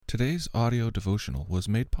Today's audio devotional was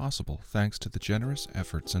made possible thanks to the generous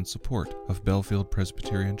efforts and support of Bellefield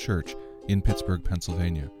Presbyterian Church in Pittsburgh,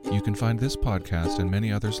 Pennsylvania. You can find this podcast and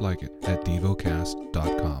many others like it at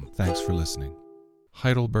Devocast.com. Thanks for listening.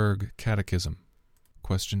 Heidelberg Catechism.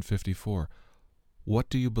 Question 54. What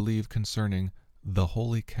do you believe concerning the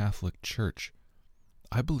Holy Catholic Church?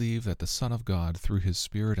 I believe that the Son of God, through His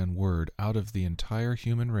Spirit and Word, out of the entire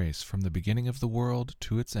human race, from the beginning of the world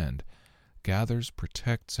to its end, gathers,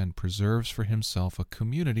 protects, and preserves for Himself a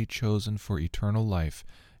community chosen for eternal life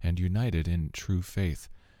and united in true faith.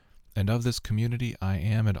 And of this community I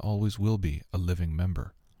am and always will be a living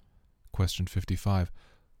member. Question 55.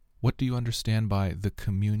 What do you understand by the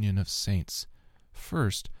communion of saints?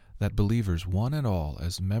 First, that believers, one and all,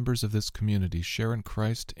 as members of this community, share in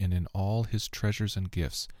Christ and in all His treasures and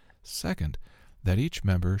gifts. Second, that each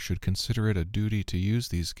member should consider it a duty to use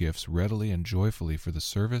these gifts readily and joyfully for the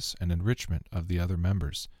service and enrichment of the other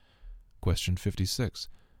members. Question 56.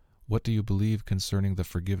 What do you believe concerning the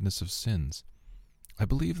forgiveness of sins? I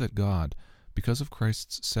believe that God, because of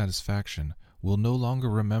Christ's satisfaction, will no longer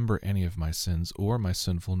remember any of my sins or my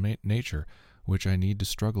sinful nature, which I need to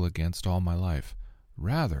struggle against all my life.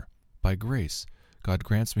 Rather, by grace, God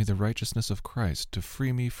grants me the righteousness of Christ to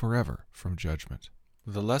free me forever from judgment.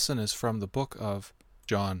 The lesson is from the book of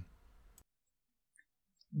John.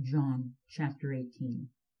 John chapter 18.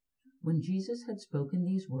 When Jesus had spoken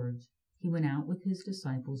these words, He went out with His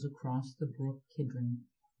disciples across the brook Kidron,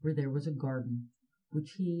 where there was a garden,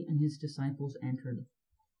 which He and His disciples entered.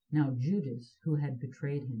 Now Judas, who had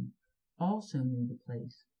betrayed Him, also knew the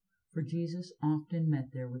place, for Jesus often met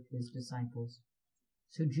there with His disciples.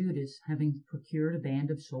 So Judas, having procured a band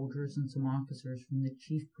of soldiers and some officers from the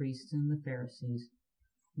chief priests and the Pharisees,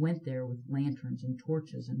 went there with lanterns and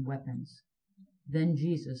torches and weapons. Then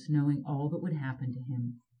Jesus, knowing all that would happen to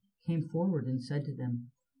Him, came forward and said to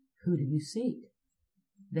them, "Who do you seek?"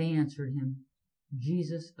 They answered Him,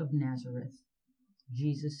 "Jesus of Nazareth."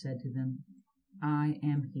 Jesus said to them, "I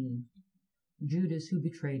am He." Judas, who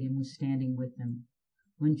betrayed Him, was standing with them.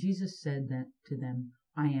 When Jesus said that to them,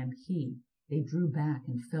 "I am He," they drew back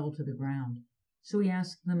and fell to the ground. So He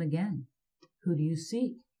asked them again, "Who do you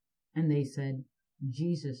seek?" And they said,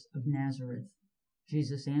 "Jesus of Nazareth."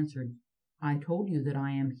 Jesus answered, "I told you that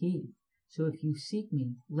I am He. So if you seek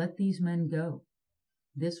me, let these men go."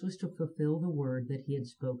 This was to fulfill the word that He had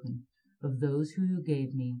spoken, "Of those who you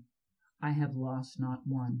gave me, I have lost not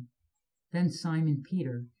one." Then Simon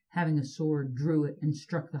Peter, having a sword, drew it and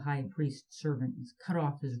struck the high priest's servant and cut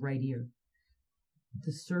off his right ear.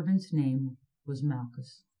 The servant's name was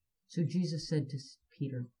Malchus. So Jesus said to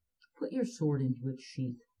Peter, "Put your sword into its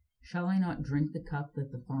sheath. Shall I not drink the cup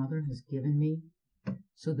that the Father has given me?"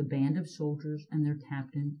 So the band of soldiers and their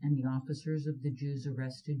captain and the officers of the Jews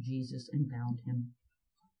arrested Jesus and bound Him.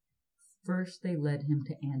 First they led Him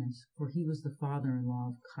to Annas, for he was the father-in-law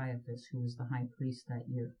of Caiaphas, who was the high priest that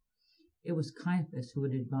year. It was Caiaphas who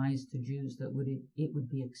had advised the Jews that it would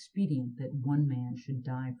be expedient that one man should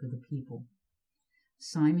die for the people.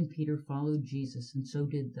 Simon Peter followed Jesus, and so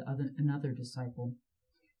did another disciple.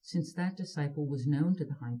 Since that disciple was known to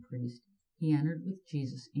the high priest, he entered with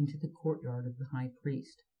Jesus into the courtyard of the high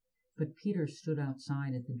priest. But Peter stood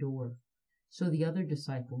outside at the door. So the other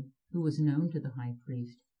disciple, who was known to the high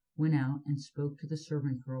priest, went out and spoke to the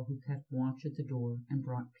servant girl who kept watch at the door and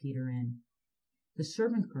brought Peter in. The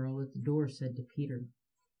servant girl at the door said to Peter,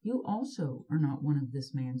 "You also are not one of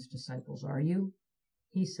this man's disciples, are you?"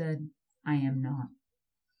 He said, "I am not."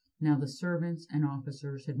 Now the servants and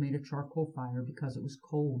officers had made a charcoal fire because it was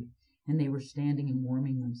cold, and they were standing and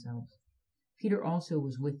warming themselves. Peter also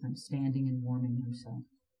was with them, standing and warming himself.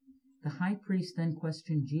 The high priest then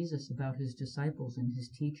questioned Jesus about His disciples and His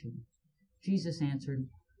teaching. Jesus answered,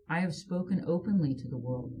 "I have spoken openly to the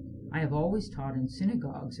world. I have always taught in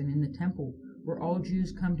synagogues and in the temple, where all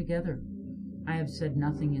Jews come together. I have said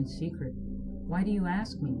nothing in secret. Why do you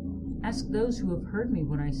ask me? Ask those who have heard me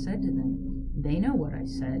what I said to them. They know what I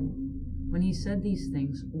said." When He said these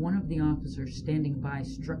things, one of the officers standing by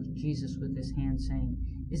struck Jesus with his hand,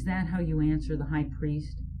 saying, "Is that how you answer the high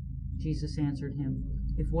priest?" Jesus answered him,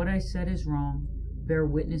 "If what I said is wrong, bear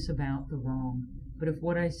witness about the wrong. But if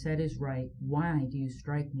what I said is right, why do you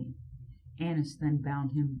strike me?" Annas then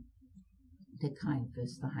bound Him to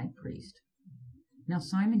Caiaphas the high priest. Now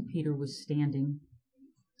Simon Peter was standing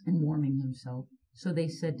and warming himself. So they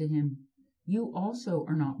said to him, "You also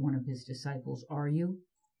are not one of His disciples, are you?"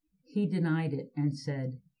 He denied it and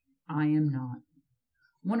said, "I am not."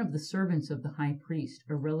 One of the servants of the high priest,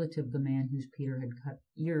 a relative of the man whose Peter had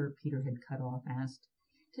cut off, asked,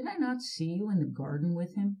 "Did I not see you in the garden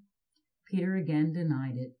with him?" Peter again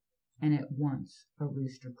denied it, and at once a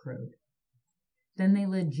rooster crowed. Then they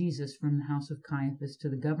led Jesus from the house of Caiaphas to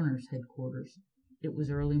the governor's headquarters. It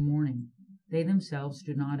was early morning. They themselves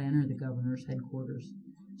did not enter the governor's headquarters,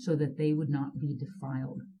 so that they would not be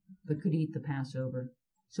defiled, but could eat the Passover.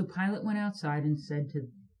 So Pilate went outside and said to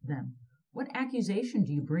them, "What accusation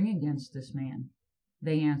do you bring against this man?"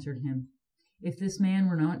 They answered him, "If this man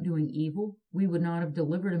were not doing evil, we would not have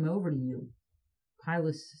delivered him over to you."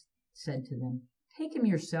 Pilate said to them, "Take him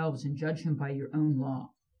yourselves and judge him by your own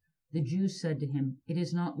law." The Jews said to him, "It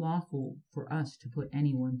is not lawful for us to put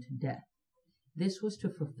anyone to death." This was to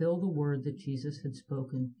fulfill the word that Jesus had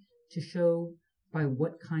spoken, to show by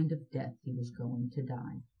what kind of death he was going to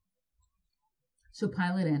die. So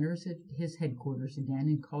Pilate enters his headquarters again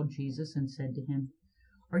and called Jesus and said to him,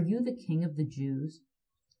 "Are you the king of the Jews?"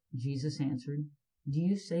 Jesus answered, "Do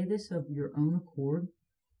you say this of your own accord,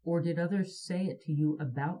 or did others say it to you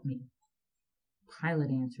about me?"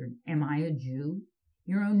 Pilate answered, "Am I a Jew?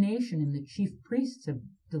 Your own nation and the chief priests have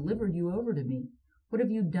delivered you over to me. What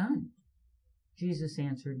have you done?" Jesus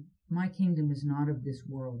answered, "My kingdom is not of this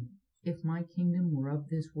world. If my kingdom were of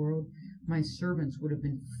this world, my servants would have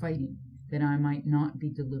been fighting that I might not be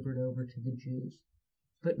delivered over to the Jews.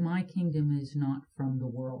 But my kingdom is not from the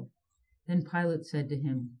world." Then Pilate said to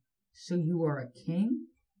him, "So you are a king?"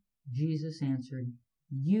 Jesus answered,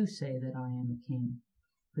 "You say that I am a king.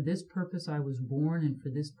 For this purpose I was born, and for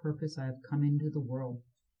this purpose I have come into the world,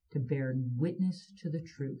 to bear witness to the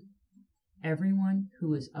truth. Everyone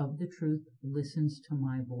who is of the truth listens to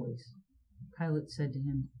my voice." Pilate said to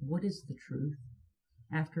him, "What is the truth?"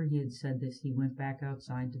 After he had said this, he went back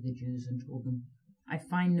outside to the Jews and told them, "I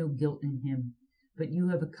find no guilt in him, but you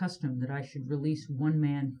have a custom that I should release one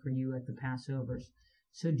man for you at the Passovers.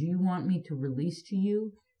 So do you want me to release to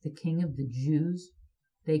you the King of the Jews?"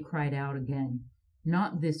 They cried out again,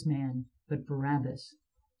 "Not this man, but Barabbas."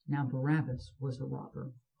 Now Barabbas was a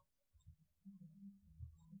robber.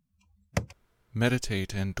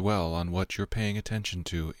 Meditate and dwell on what you're paying attention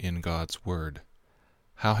to in God's Word.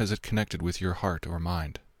 How has it connected with your heart or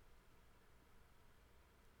mind?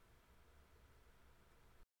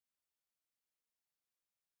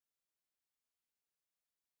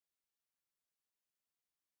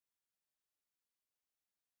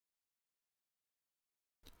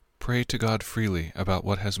 Pray to God freely about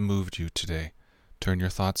what has moved you today. Turn your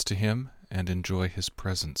thoughts to Him and enjoy His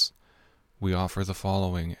presence. We offer the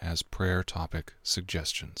following as prayer topic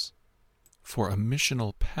suggestions. For a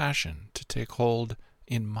missional passion to take hold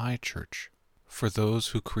in my church. For those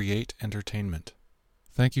who create entertainment.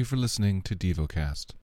 Thank you for listening to Devocast.